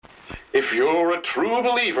If you're a true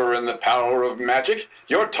believer in the power of magic,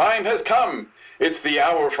 your time has come. It's the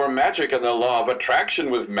hour for magic and the law of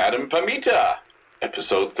attraction with Madame Pamita,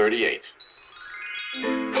 episode 38.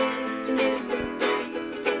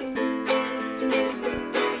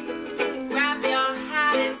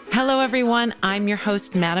 Hello, everyone. I'm your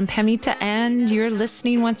host, Madame Pamita, and you're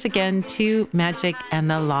listening once again to Magic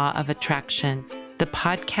and the Law of Attraction, the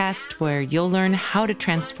podcast where you'll learn how to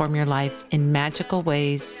transform your life in magical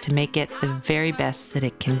ways to make it the very best that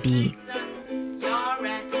it can be.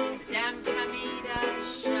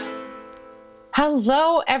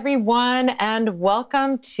 Hello, everyone, and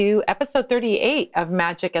welcome to episode 38 of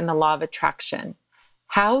Magic and the Law of Attraction,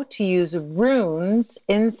 how to use runes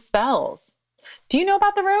in spells. Do you know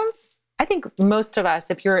about the runes? I think most of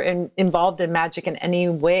us, if you're involved in magic in any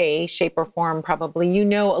way, shape, or form, probably you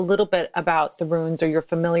know a little bit about the runes or you're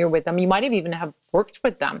familiar with them. You might even have worked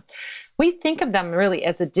with them. We think of them really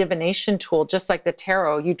as a divination tool, just like the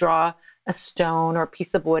tarot. You draw a stone or a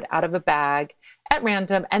piece of wood out of a bag at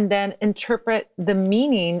random and then interpret the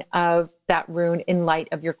meaning of that rune in light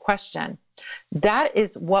of your question. That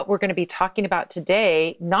is what we're going to be talking about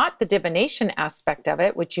today, not the divination aspect of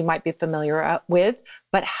it, which you might be familiar with,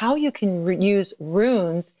 but how you can use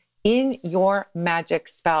runes in your magic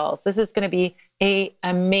spells. This is going to be an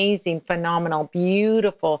amazing, phenomenal,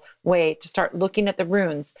 beautiful way to start looking at the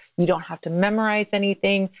runes. You don't have to memorize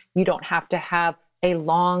anything. You don't have to have a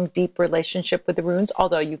long, deep relationship with the runes,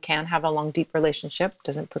 although you can have a long, deep relationship.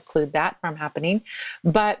 Doesn't preclude that from happening.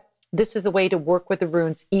 But this is a way to work with the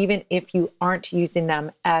runes, even if you aren't using them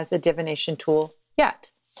as a divination tool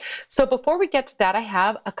yet. So before we get to that, I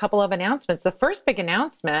have a couple of announcements. The first big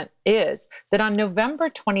announcement is that on November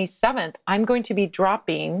 27th, I'm going to be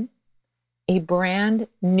dropping a brand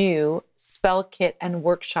new spell kit and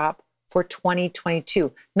workshop for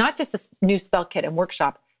 2022. Not just a new spell kit and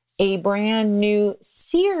workshop, a brand new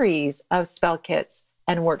series of spell kits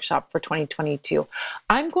and workshop for 2022.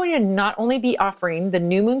 I'm going to not only be offering the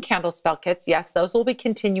new moon candle spell kits, yes, those will be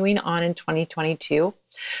continuing on in 2022.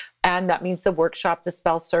 And that means the workshop, the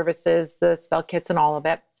spell services, the spell kits, and all of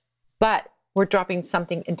it. But we're dropping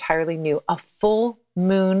something entirely new, a full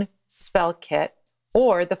moon spell kit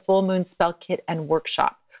or the full moon spell kit and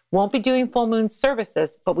workshop. Won't be doing full moon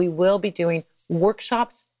services, but we will be doing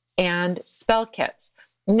workshops and spell kits.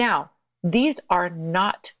 Now, these are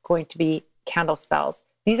not going to be candle spells.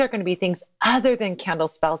 These are going to be things other than candle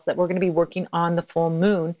spells that we're going to be working on the full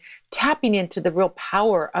moon, tapping into the real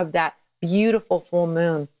power of that beautiful full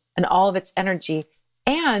moon and all of its energy,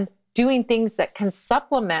 and doing things that can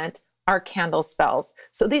supplement our candle spells.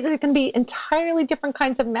 So these are going to be entirely different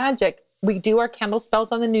kinds of magic. We do our candle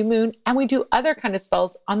spells on the new moon, and we do other kind of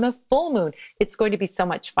spells on the full moon. It's going to be so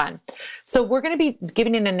much fun. So we're going to be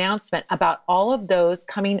giving an announcement about all of those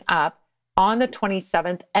coming up on the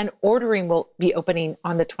 27th, and ordering will be opening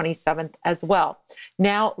on the 27th as well.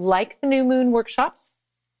 Now, like the new moon workshops,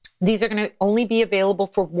 these are going to only be available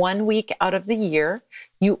for 1 week out of the year.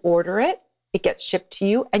 You order it, it gets shipped to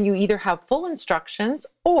you, and you either have full instructions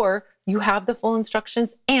or you have the full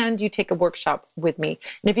instructions and you take a workshop with me.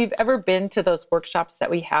 And if you've ever been to those workshops that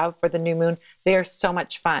we have for the new moon, they are so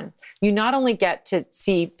much fun. You not only get to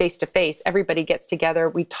see face to face, everybody gets together,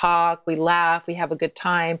 we talk, we laugh, we have a good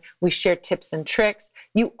time, we share tips and tricks.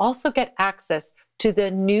 You also get access to the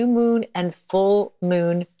new moon and full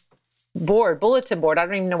moon bulletin board. I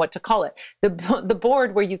don't even know what to call it. The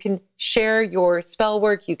board where you can share your spell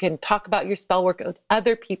work. You can talk about your spell work with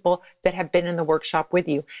other people that have been in the workshop with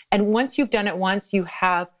you. And once you've done it once, you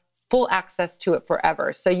have full access to it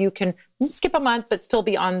forever. So you can skip a month, but still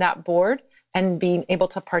be on that board and being able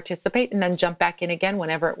to participate and then jump back in again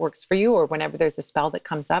whenever it works for you or whenever there's a spell that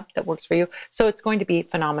comes up that works for you. So it's going to be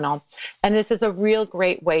phenomenal. And this is a real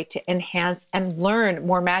great way to enhance and learn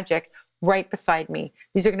more magic right beside me.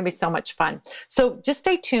 These are going to be so much fun. So just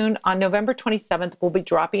stay tuned. On November 27th, we'll be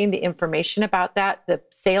dropping the information about that. The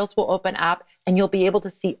sales will open up and you'll be able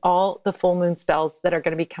to see all the full moon spells that are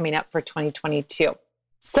going to be coming up for 2022.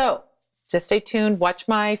 So just stay tuned, watch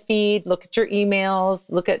my feed, look at your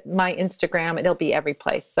emails, look at my Instagram. It'll be every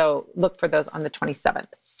place. So look for those on the 27th.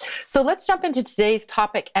 So let's jump into today's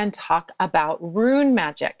topic and talk about rune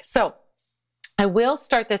magic. So I will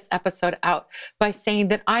start this episode out by saying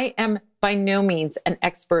that I am by no means an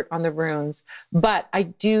expert on the runes, but I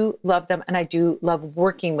do love them and I do love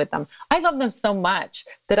working with them. I love them so much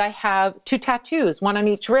that I have 2 tattoos, one on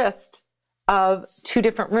each wrist of 2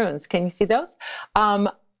 different runes. Can you see those?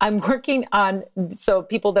 I'm working on, so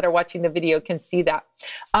people that are watching the video can see that.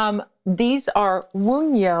 These are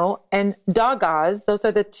Wunyo and Dagaz. Those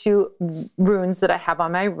are the two runes that I have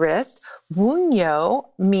on my wrist. Wunyo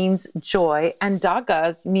means joy and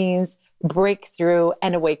Dagaz means breakthrough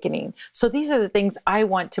and awakening. So these are the things I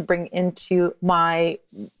want to bring into my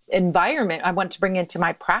environment. I want to bring into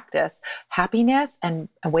my practice: happiness and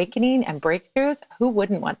awakening and breakthroughs. Who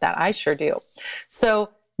wouldn't want that? I sure do. So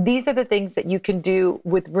these are the things that you can do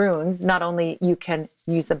with runes. Not only you can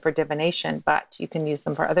use them for divination, but you can use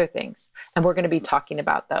them for other things. And we're going to be talking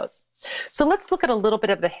about those. So let's look at a little bit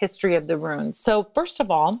of the history of the runes. So first of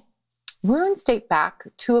all, runes date back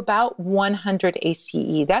to about 100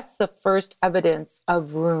 ACE. That's the first evidence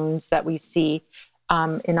of runes that we see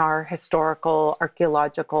in our historical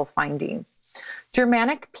archaeological findings.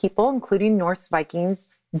 Germanic people, including Norse Vikings,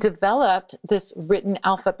 developed this written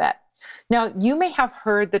alphabet. Now, you may have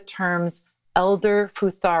heard the terms Elder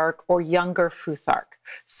Futhark or Younger Futhark.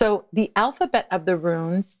 So the alphabet of the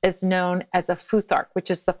runes is known as a Futhark, which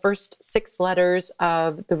is the first 6 letters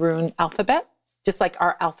of the rune alphabet. Just like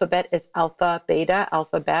our alphabet is alpha, beta,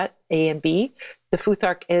 alphabet, A and B, the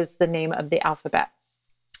Futhark is the name of the alphabet.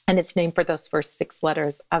 And it's named for those first 6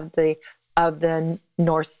 letters of the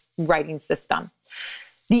Norse writing system.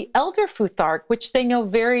 The Elder Futhark, which they know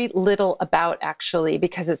very little about actually,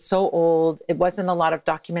 because it's so old, it wasn't a lot of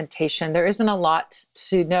documentation. There isn't a lot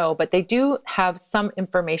to know, but they do have some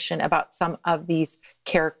information about some of these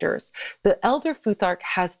characters. The Elder Futhark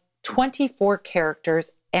has 24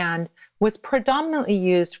 characters and was predominantly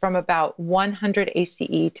used from about 100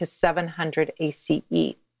 ACE to 700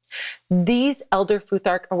 ACE. These Elder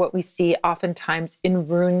Futhark are what we see oftentimes in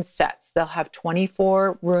rune sets. They'll have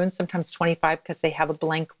 24 runes, sometimes 25 because they have a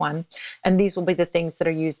blank one. And these will be the things that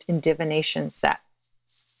are used in divination sets.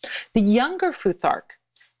 The Younger Futhark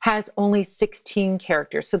has only 16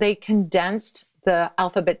 characters. So they condensed the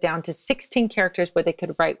alphabet down to 16 characters where they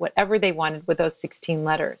could write whatever they wanted with those 16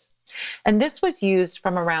 letters. And this was used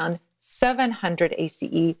from around 700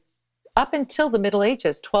 ACE up until the Middle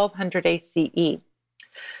Ages, 1200 ACE.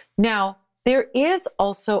 Now, there is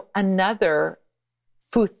also another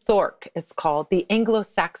Futhark, it's called, the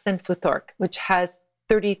Anglo-Saxon Futhark, which has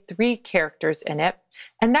 33 characters in it.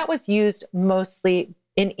 And that was used mostly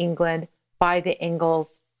in England by the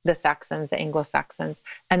Saxons, the Anglo-Saxons,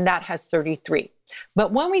 and that has 33.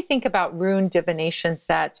 But when we think about rune divination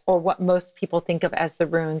sets, or what most people think of as the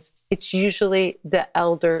runes, it's usually the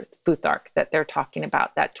Elder Futhark that they're talking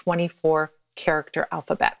about, that 24 character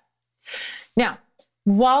alphabet. Now,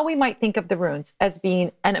 while we might think of the runes as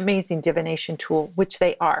being an amazing divination tool, which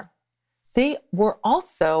they are, they were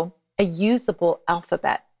also a usable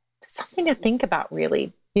alphabet. Something to think about,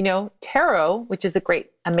 really. You know, tarot, which is a great,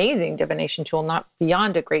 amazing divination tool, not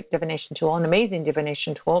beyond a great divination tool, an amazing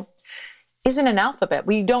divination tool, isn't an alphabet.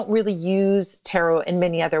 We don't really use tarot in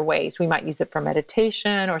many other ways. We might use it for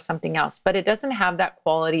meditation or something else, but it doesn't have that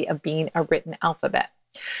quality of being a written alphabet.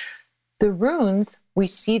 The runes, we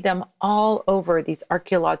see them all over these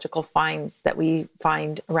archaeological finds that we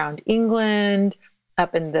find around England,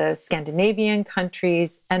 up in the Scandinavian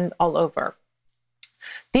countries, and all over.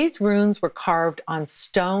 These runes were carved on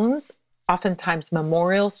stones, oftentimes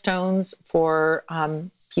memorial stones for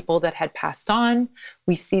people that had passed on.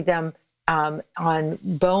 We see them on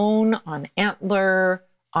bone, on antler,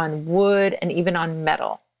 on wood, and even on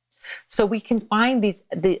metal. So we can find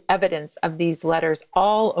the evidence of these letters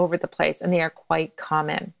all over the place, and they are quite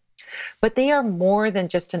common. But they are more than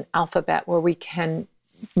just an alphabet where we can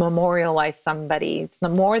memorialize somebody. It's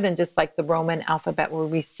more than just like the Roman alphabet where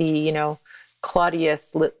we see, you know,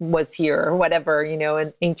 Claudius was here or whatever, you know,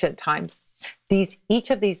 in ancient times.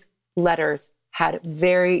 Each of these letters had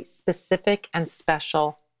very specific and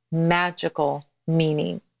special magical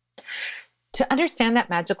meaning. To understand that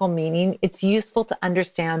magical meaning, it's useful to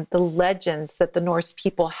understand the legends that the Norse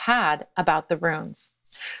people had about the runes.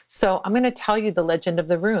 So I'm going to tell you the legend of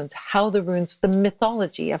the runes, the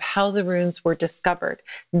mythology of how the runes were discovered.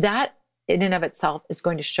 That in and of itself is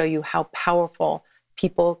going to show you how powerful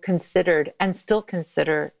people considered and still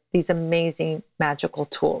consider these amazing magical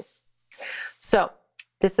tools. So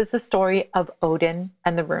this is the story of Odin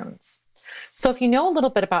and the runes. So if you know a little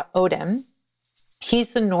bit about Odin,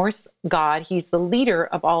 he's the Norse god. He's the leader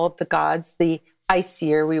of all of the gods, the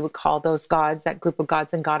Aesir, we would call those gods, that group of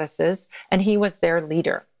gods and goddesses, and he was their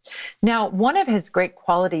leader. Now, one of his great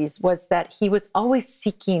qualities was that he was always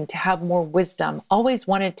seeking to have more wisdom, always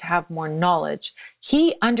wanted to have more knowledge.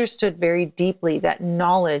 He understood very deeply that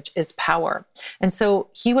knowledge is power. And so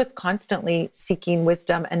he was constantly seeking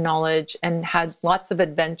wisdom and knowledge and had lots of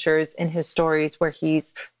adventures in his stories where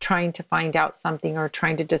he's trying to find out something or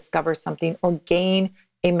trying to discover something or gain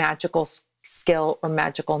a magical skill or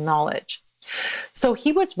magical knowledge. So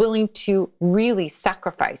he was willing to really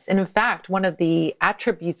sacrifice. And in fact, one of the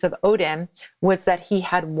attributes of Odin was that he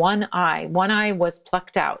had one eye. One eye was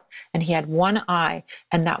plucked out, and he had one eye.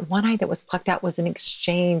 And that one eye that was plucked out was in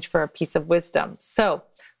exchange for a piece of wisdom. So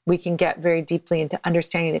we can get very deeply into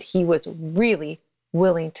understanding that he was really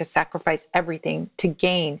willing to sacrifice everything to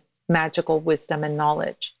gain magical wisdom and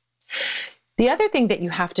knowledge. The other thing that you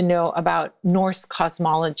have to know about Norse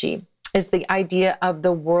cosmology is the idea of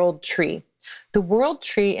the world tree. The world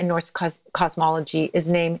tree in Norse cosmology is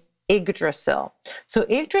named Yggdrasil. So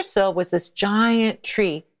Yggdrasil was this giant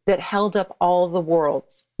tree that held up all the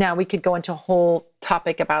worlds. Now, we could go into a whole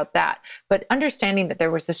topic about that, but understanding that there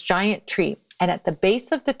was this giant tree, and at the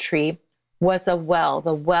base of the tree was a well,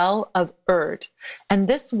 the well of Urd. And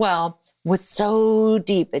this well was so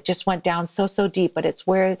deep, it just went down so deep, but it's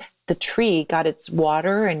where the tree got its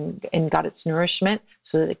water and got its nourishment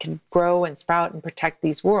so that it can grow and sprout and protect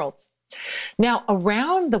these worlds. Now,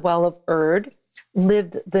 around the well of Urd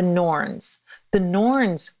lived the Norns. The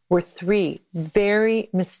Norns were three very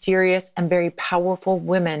mysterious and very powerful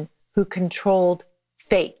women who controlled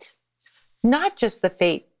fate. Not just the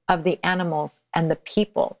fate of the animals and the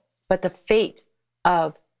people, but the fate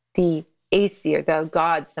of the Aesir, the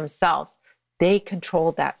gods themselves. They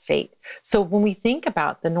controlled that fate. So when we think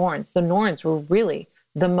about the Norns were really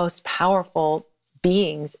the most powerful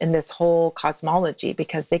beings in this whole cosmology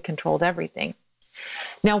because they controlled everything.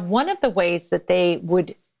 Now, one of the ways that they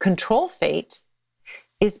would control fate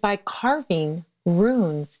is by carving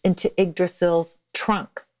runes into Yggdrasil's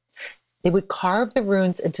trunk. They would carve the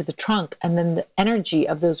runes into the trunk, and then the energy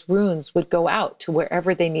of those runes would go out to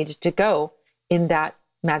wherever they needed to go in that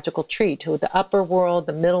magical tree, to the upper world,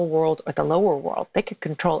 the middle world, or the lower world. They could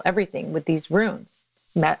control everything with these runes,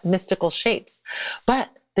 mystical shapes. But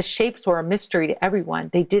the shapes were a mystery to everyone.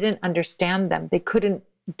 They didn't understand them. They couldn't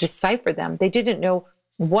decipher them. They didn't know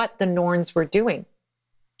what the Norns were doing.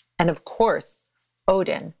 And of course,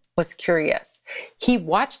 Odin was curious. He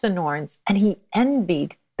watched the Norns and he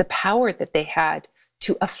envied the power that they had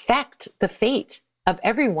to affect the fate of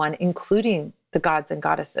everyone, including the gods and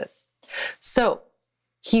goddesses. So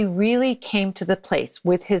he really came to the place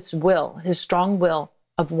with his will, his strong will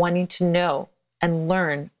of wanting to know and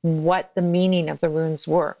learn what the meaning of the runes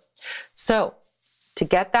were. So to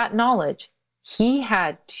get that knowledge, he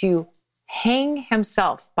had to hang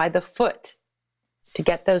himself by the foot to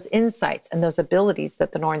get those insights and those abilities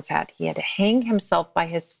that the Norns had. He had to hang himself by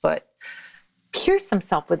his foot, pierce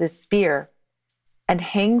himself with his spear, and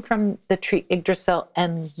hang from the tree Yggdrasil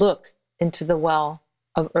and look into the well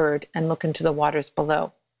of Urd and look into the waters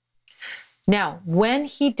below. Now, when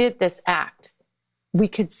he did this act, we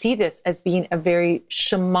could see this as being a very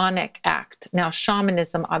shamanic act. Now,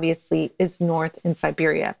 shamanism obviously is north in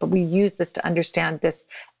Siberia, but we use this to understand this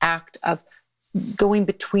act of going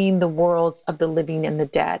between the worlds of the living and the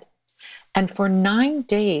dead. And for 9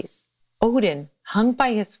 days, Odin hung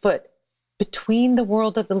by his foot between the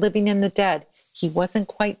world of the living and the dead. He wasn't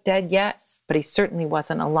quite dead yet, but he certainly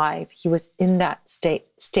wasn't alive. He was in that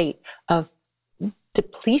state of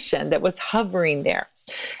depletion that was hovering there.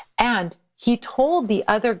 And he told the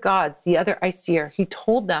other gods, the other Aesir, he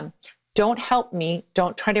told them, don't help me,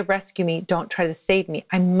 don't try to rescue me, don't try to save me.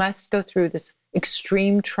 I must go through this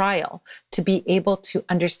extreme trial to be able to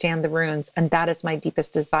understand the runes. And that is my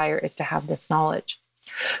deepest desire, is to have this knowledge.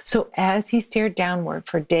 So as he stared downward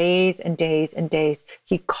for days and days and days,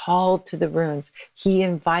 he called to the runes, he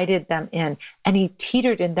invited them in, and he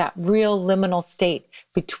teetered in that real liminal state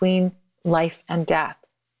between life and death.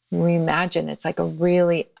 We imagine it's like a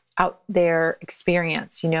really out there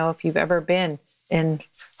experience. You know, if you've ever been in,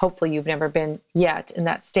 hopefully you've never been yet in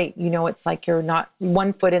that state, you know, it's like you're not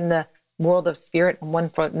one foot in the world of spirit and one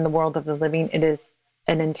foot in the world of the living. It is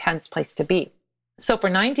an intense place to be. So for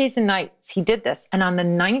 9 days and nights, he did this. And on the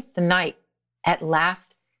 9th night, at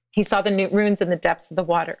last, he saw the runes in the depths of the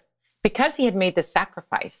water. Because he had made the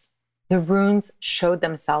sacrifice, the runes showed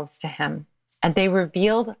themselves to him. And they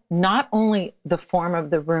revealed not only the form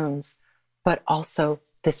of the runes, but also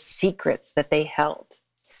the secrets that they held.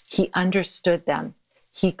 He understood them.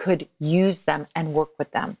 He could use them and work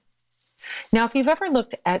with them. Now, if you've ever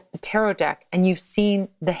looked at the tarot deck and you've seen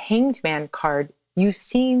the Hanged Man card, you've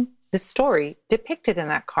seen the story depicted in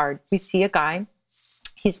that card. We see a guy,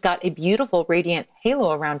 He's got a beautiful radiant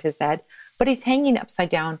halo around his head, but he's hanging upside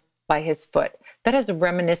down by his foot. That is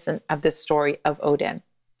reminiscent of the story of Odin.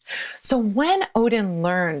 So when Odin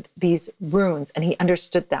learned these runes and he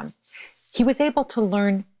understood them, he was able to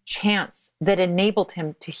learn chants that enabled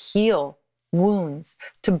him to heal wounds,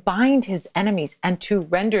 to bind his enemies, and to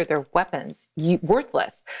render their weapons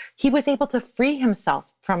worthless. He was able to free himself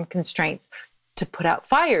from constraints, to put out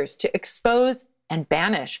fires, to expose and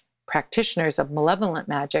banish practitioners of malevolent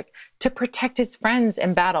magic, to protect his friends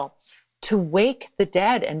in battle, to wake the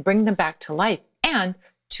dead and bring them back to life, and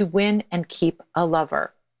to win and keep a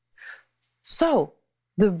lover. So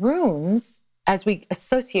the runes, as we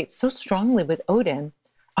associate so strongly with Odin,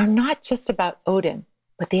 are not just about Odin,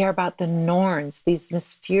 but they are about the Norns, these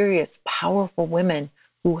mysterious, powerful women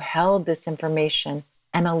who held this information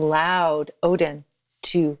and allowed Odin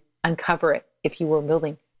to uncover it if he were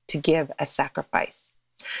willing to give a sacrifice.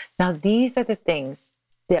 Now, these are the things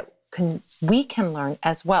that we can learn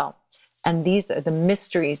as well. And these are the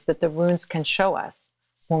mysteries that the runes can show us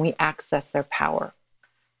when we access their power.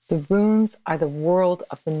 The runes are the world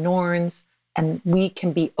of the Norns, and we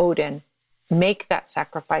can be Odin, make that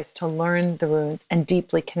sacrifice to learn the runes and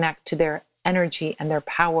deeply connect to their energy and their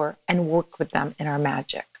power and work with them in our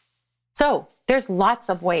magic. So there's lots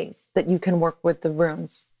of ways that you can work with the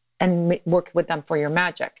runes and work with them for your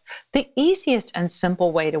magic. The easiest and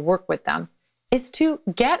simple way to work with them is to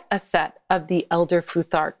get a set of the Elder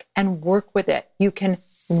Futhark and work with it. You can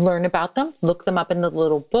learn about them, look them up in the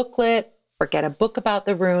little booklet, or get a book about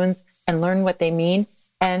the runes and learn what they mean,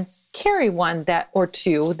 and carry one or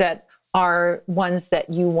two that are ones that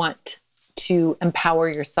you want to empower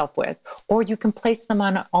yourself with. Or you can place them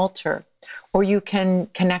on an altar, or you can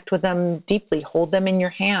connect with them deeply, hold them in your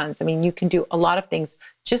hands. I mean, you can do a lot of things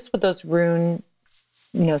just with those rune,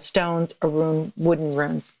 stones or wooden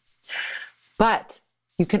runes. But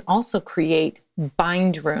you can also create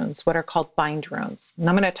bind runes, what are called bind runes. And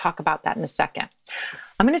I'm going to talk about that in a second.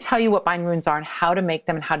 I'm going to tell you what bind runes are and how to make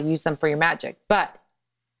them and how to use them for your magic. But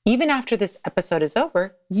even after this episode is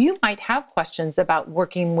over, you might have questions about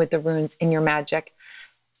working with the runes in your magic.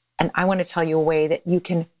 And I want to tell you a way that you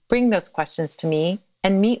can bring those questions to me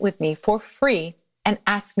and meet with me for free and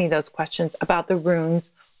ask me those questions about the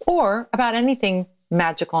runes or about anything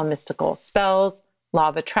magical and mystical, spells, law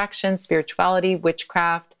of attraction, spirituality,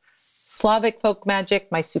 witchcraft, Slavic folk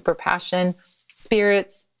magic, my super passion,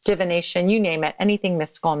 spirits, divination, you name it, anything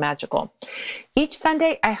mystical and magical. Each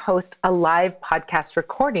Sunday, I host a live podcast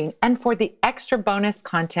recording, and for the extra bonus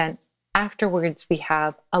content, afterwards, we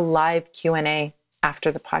have a live Q&A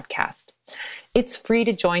after the podcast. It's free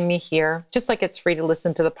to join me here, just like it's free to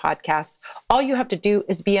listen to the podcast. All you have to do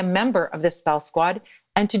is be a member of the Spell Squad,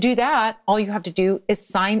 and to do that, all you have to do is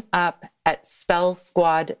sign up at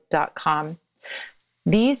spellsquad.com.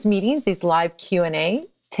 These meetings, these live Q&A,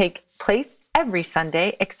 take place every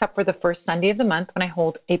Sunday, except for the first Sunday of the month when I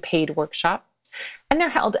hold a paid workshop. And they're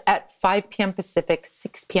held at 5 p.m. Pacific,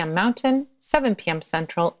 6 p.m. Mountain, 7 p.m.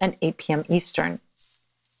 Central, and 8 p.m. Eastern.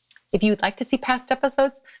 If you would like to see past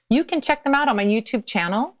episodes, you can check them out on my YouTube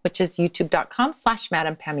channel, which is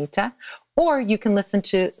youtube.com/MadamePamita, or you can listen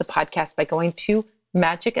to the podcast by going to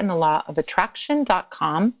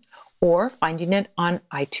magicandthelawofattraction.com or finding it on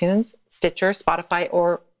iTunes, Stitcher, Spotify,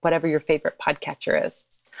 or whatever your favorite podcatcher is.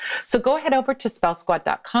 So go ahead over to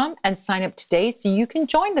spellsquad.com and sign up today so you can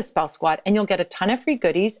join the Spell Squad, and you'll get a ton of free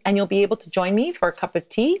goodies, and you'll be able to join me for a cup of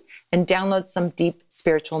tea and download some deep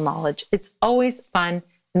spiritual knowledge. It's always fun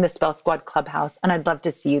in the Spell Squad Clubhouse, and I'd love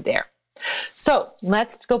to see you there. So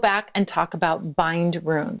let's go back and talk about bind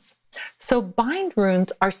runes. So bind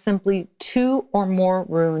runes are simply 2 or more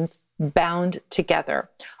runes bound together,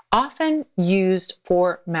 often used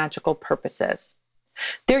for magical purposes.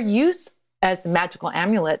 Their use as magical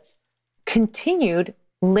amulets continued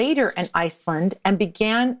later in Iceland and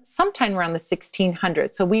began sometime around the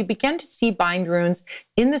 1600s. So we began to see bind runes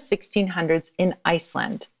in the 1600s in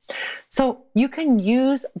Iceland. So you can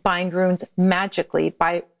use bind runes magically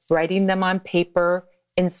by writing them on paper,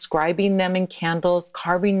 inscribing them in candles,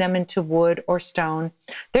 carving them into wood or stone.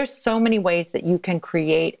 There's so many ways that you can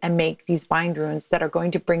create and make these bind runes that are going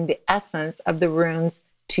to bring the essence of the runes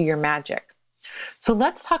to your magic. So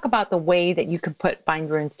let's talk about the way that you can put bind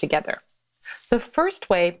runes together. The first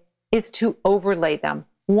way is to overlay them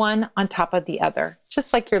one on top of the other,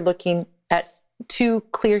 just like you're looking at 2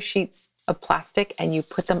 clear sheets of plastic and you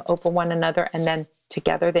put them over one another, and then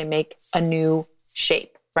together they make a new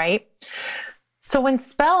shape, right? So in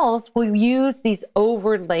spells, we'll use these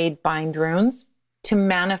overlaid bind runes to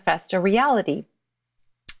manifest a reality.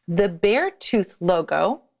 The Beartooth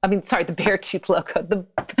logo the Beartooth logo.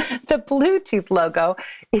 The Bluetooth logo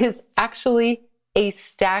is actually a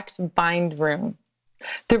stacked bind rune.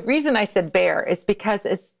 The reason I said bear is because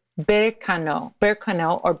it's Berkano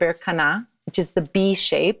or Berkana, which is the B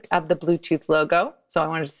shape of the Bluetooth logo. So I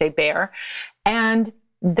wanted to say bear. And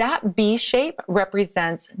that B shape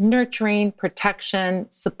represents nurturing, protection,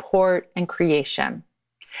 support, and creation.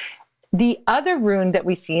 The other rune that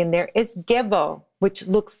we see in there is Gevo, which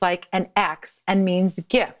looks like an X and means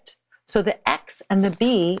gift. So the X and the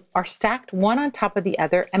B are stacked one on top of the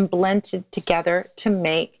other and blended together to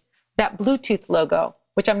make that Bluetooth logo,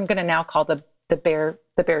 which I'm going to now call the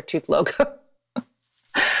Beartooth logo.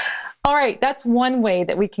 All right, that's one way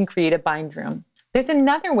that we can create a bind rune. There's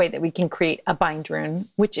another way that we can create a bind rune,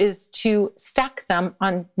 which is to stack them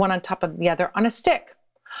on one on top of the other on a stick,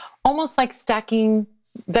 almost like stacking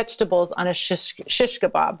vegetables on a shish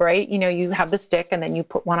kebab, right? You have the stick and then you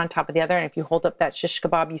put one on top of the other. And if you hold up that shish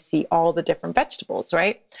kebab, you see all the different vegetables,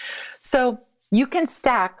 right? So you can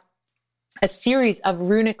stack a series of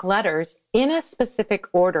runic letters in a specific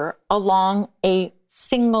order along a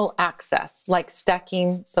single axis, like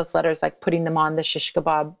stacking those letters, like putting them on the shish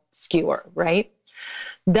kebab skewer, right?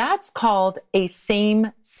 That's called a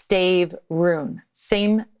same stave rune.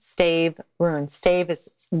 Same stave rune. Stave is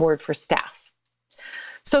a word for staff.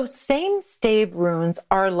 So same stave runes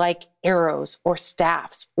are like arrows or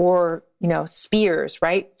staffs or, spears,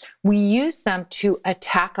 right? We use them to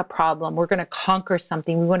attack a problem. We're going to conquer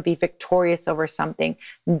something. We want to be victorious over something.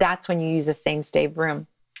 That's when you use a same stave rune.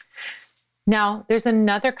 Now, there's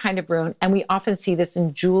another kind of rune, and we often see this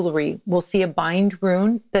in jewelry. We'll see a bind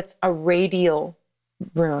rune that's a radial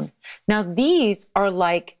rune. Now, these are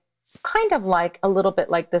kind of like a little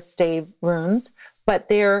bit like the stave runes, but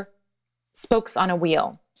they're spokes on a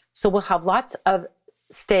wheel. So we'll have lots of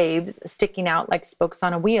staves sticking out like spokes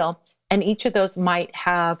on a wheel, and each of those might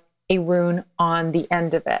have a rune on the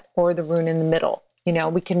end of it or the rune in the middle.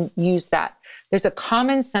 We can use that. There's a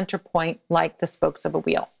common center point like the spokes of a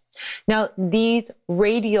wheel. Now, these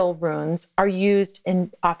radial runes are used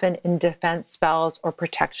often in defense spells or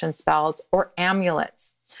protection spells or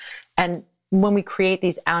amulets. And when we create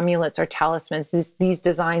these amulets or talismans, these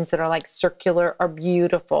designs that are like circular are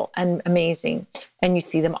beautiful and amazing. And you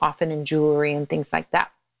see them often in jewelry and things like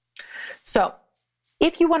that. So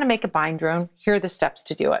if you want to make a bind rune, here are the steps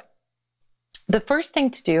to do it. The first thing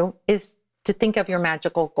to do is to think of your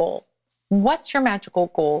magical goal. What's your magical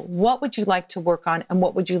goal? What would you like to work on? And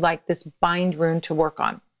what would you like this bind rune to work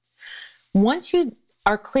on? Once you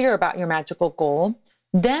are clear about your magical goal,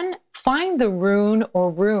 then find the rune or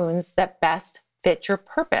runes that best fit your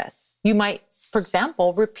purpose. You might, for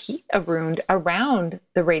example, repeat a rune around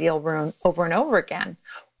the radial rune over and over again.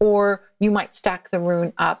 Or you might stack the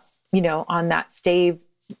rune up, on that stave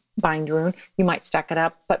bind rune. You might stack it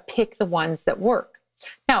up, but pick the ones that work.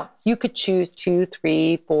 Now, you could choose 2,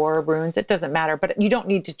 3, 4 runes. It doesn't matter, but you don't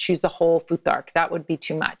need to choose the whole futhark. That would be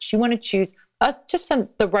too much. You want to choose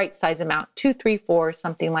the right size amount, 2, 3, 4,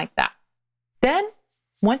 something like that. Then,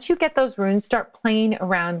 once you get those runes, start playing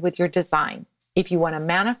around with your design. If you want to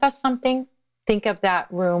manifest something, think of that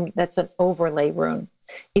rune that's an overlay rune.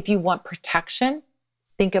 If you want protection,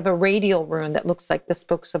 think of a radial rune that looks like the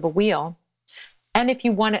spokes of a wheel. And if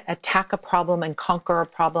you want to attack a problem and conquer a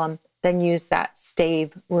problem, then use that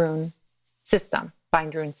stave rune system,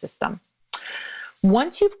 bind rune system.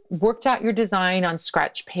 Once you've worked out your design on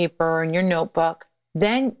scratch paper and your notebook,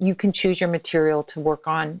 then you can choose your material to work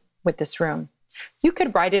on with this rune. You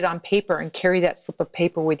could write it on paper and carry that slip of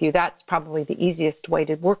paper with you. That's probably the easiest way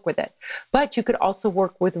to work with it. But you could also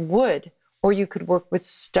work with wood, or you could work with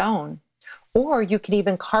stone, or you could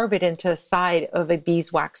even carve it into a side of a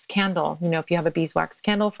beeswax candle. If you have a beeswax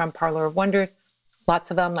candle from Parlor of Wonders,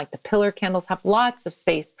 lots of them, like the pillar candles, have lots of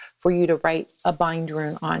space for you to write a bind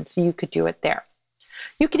rune on. So you could do it there.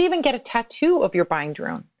 You could even get a tattoo of your bind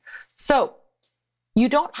rune. So you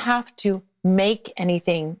don't have to make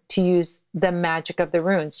anything to use the magic of the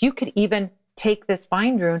runes. You could even take this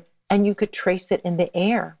bind rune and you could trace it in the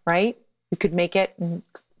air, right? You could make it and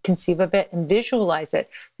conceive of it and visualize it.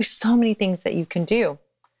 There's so many things that you can do.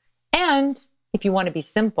 And if you want to be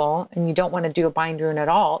simple and you don't want to do a bind rune at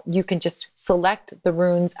all, you can just select the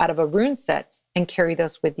runes out of a rune set and carry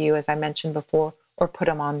those with you, as I mentioned before, or put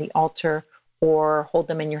them on the altar or hold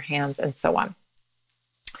them in your hands and so on.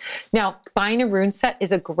 Now, buying a rune set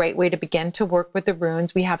is a great way to begin to work with the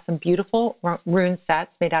runes. We have some beautiful rune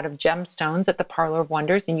sets made out of gemstones at the Parlor of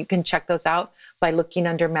Wonders, and you can check those out by looking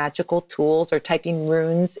under magical tools or typing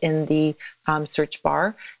runes in the search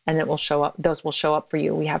bar, and it will show up. Those will show up for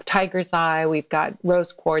you. We have tiger's eye, we've got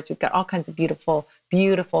rose quartz, we've got all kinds of beautiful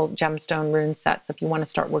beautiful gemstone rune sets if you want to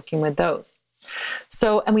start working with those.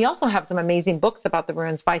 So, and we also have some amazing books about the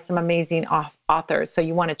runes by some amazing authors. So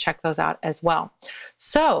you want to check those out as well.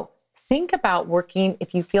 So think about working,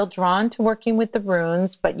 if you feel drawn to working with the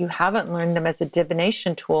runes, but you haven't learned them as a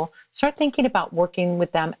divination tool, start thinking about working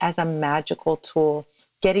with them as a magical tool,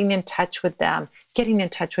 getting in touch with them, getting in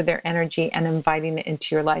touch with their energy and inviting it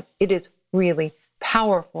into your life. It is really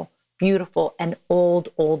powerful, beautiful, and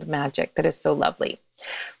old magic that is so lovely.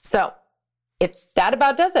 So if that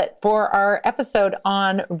about does it for our episode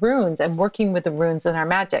on runes and working with the runes in our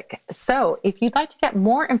magic. So if you'd like to get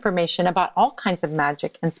more information about all kinds of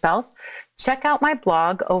magic and spells, check out my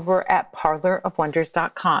blog over at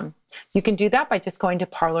parlorofwonders.com. You can do that by just going to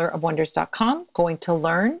parlorofwonders.com, going to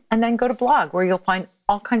learn, and then go to blog, where you'll find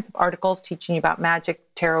all kinds of articles teaching you about magic,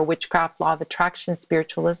 tarot, witchcraft, law of attraction,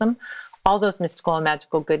 spiritualism, all those mystical and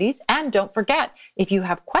magical goodies. And don't forget, if you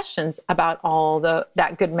have questions about all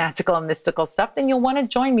that good magical and mystical stuff, then you'll want to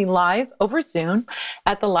join me live over Zoom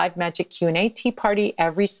at the Live Magic Q&A Tea Party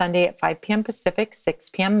every Sunday at 5 p.m. Pacific,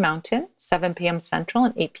 6 p.m. Mountain, 7 p.m. Central,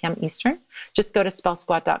 and 8 p.m. Eastern. Just go to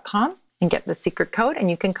spellsquad.com and get the secret code,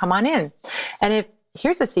 and you can come on in. And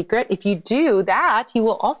here's a secret. If you do that, you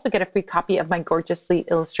will also get a free copy of my gorgeously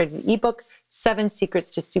illustrated ebook, 7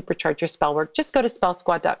 Secrets to Supercharge Your Spell Work. Just go to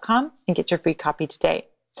spellsquad.com and get your free copy today.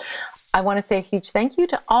 I want to say a huge thank you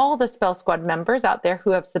to all the Spell Squad members out there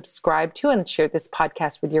who have subscribed to and shared this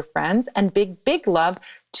podcast with your friends. And big love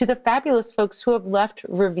to the fabulous folks who have left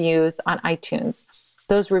reviews on iTunes.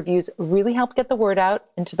 Those reviews really help get the word out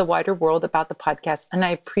into the wider world about the podcast, and I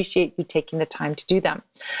appreciate you taking the time to do them.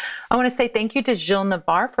 I want to say thank you to Gilles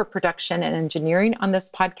Navarre for production and engineering on this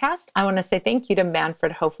podcast. I want to say thank you to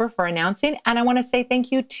Manfred Hofer for announcing, and I want to say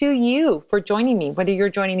thank you to you for joining me, whether you're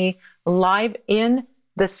joining me live in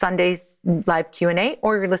the Sunday's live Q&A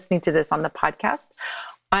or you're listening to this on the podcast.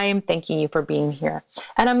 I am thanking you for being here.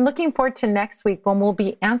 And I'm looking forward to next week when we'll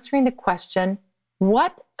be answering the question,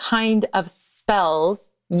 what kind of spells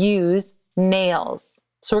use nails?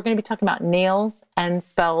 So we're going to be talking about nails and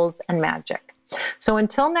spells and magic. So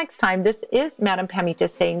until next time, this is Madame Pamita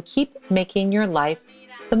saying, keep making your life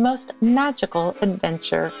the most magical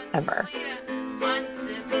adventure ever.